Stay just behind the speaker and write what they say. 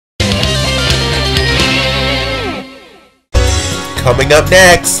Coming up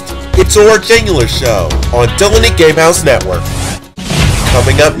next, it's Orange English Show on Dillony Gamehouse Network.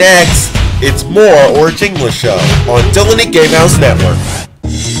 Coming up next, it's more Orange English Show on Dillony Gamehouse Network.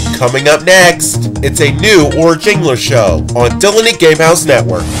 Coming up next, it's a new Orange English Show on Dillony Gamehouse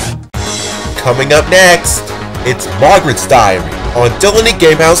Network. Coming up next, it's Margaret's Diary on Dillony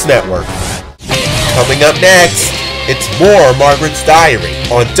Gamehouse Network. Coming up next, it's more Margaret's Diary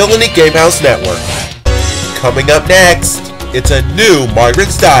on Dillony Gamehouse Network. Coming up next, it's a new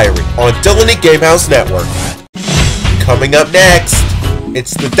Margaret's Diary on Dillony Gamehouse Network. Coming up next,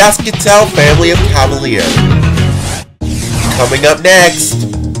 it's the Descatel family of Cavalier. Coming up next,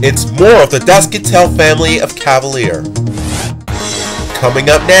 it's more of the Descatel family of Cavalier. Coming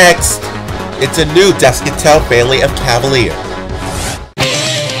up next, it's a new Descatel family of Cavalier.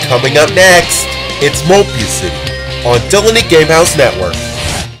 Coming up next, it's Mopia City on Dillony Gamehouse Network.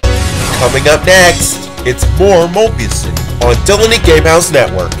 Coming up next, it's more Mopia City on Dillony Gamehouse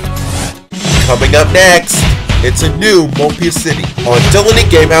Network. Coming up next, it's a new Mopia City on Dillony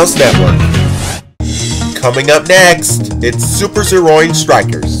Gamehouse Network. Coming up next, it's Super Zeroing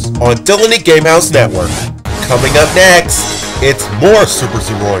Strikers on Dillony Gamehouse Network. Coming up next, it's more Super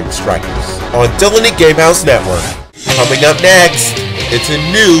Zeroing Strikers on Dillony Gamehouse Network. Coming up next, it's a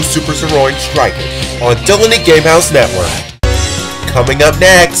new Super Zeroing Strikers on Dillony Gamehouse Network. Coming up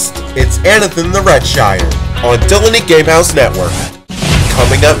next, it's Anathan the Redshire on Dillony Gamehouse Network.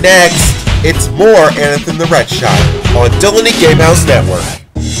 Coming up next, it's more Anathan the Redshire on Dillony Gamehouse Network.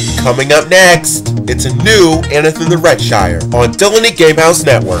 Coming up next, it's a new Anathan the Redshire on Dillony Gamehouse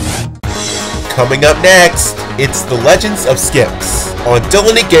Network. Coming up next, it's The Legends of Skips on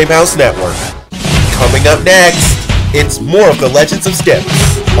Dillony Gamehouse Network. Coming up next, it's more of The Legends of Skips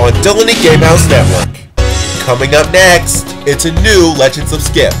on Dillony Gamehouse Network. Coming up next, it's a new Legends of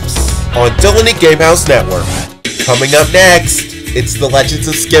Skips on Dillony Gamehouse Network. Coming up next, it's the Legends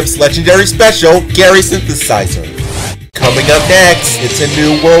of Skips Legendary Special Gary Synthesizer. Coming up next, it's a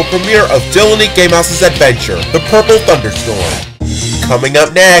new world premiere of Dillony Gamehouse's adventure, The Purple Thunderstorm. Coming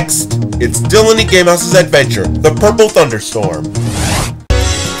up next, it's Dillony Gamehouse's adventure, The Purple Thunderstorm.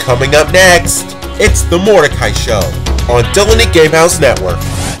 Coming up next, it's The Mordecai Show on Dillony Gamehouse Network.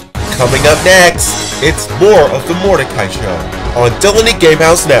 Coming up next, it's more of The Mordecai Show on Dillony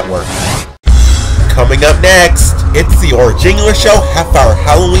Gamehouse Network. Coming up next, it's the Orange English Show Half-Hour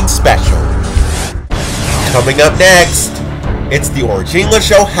Halloween Special. Coming up next, it's the Orange English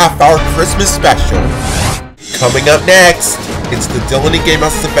Show Half-Hour Christmas Special. Coming up next, it's the Dillony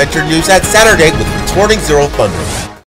Gamehouse's Adventure News at Saturday with Retorting Zero Thunder.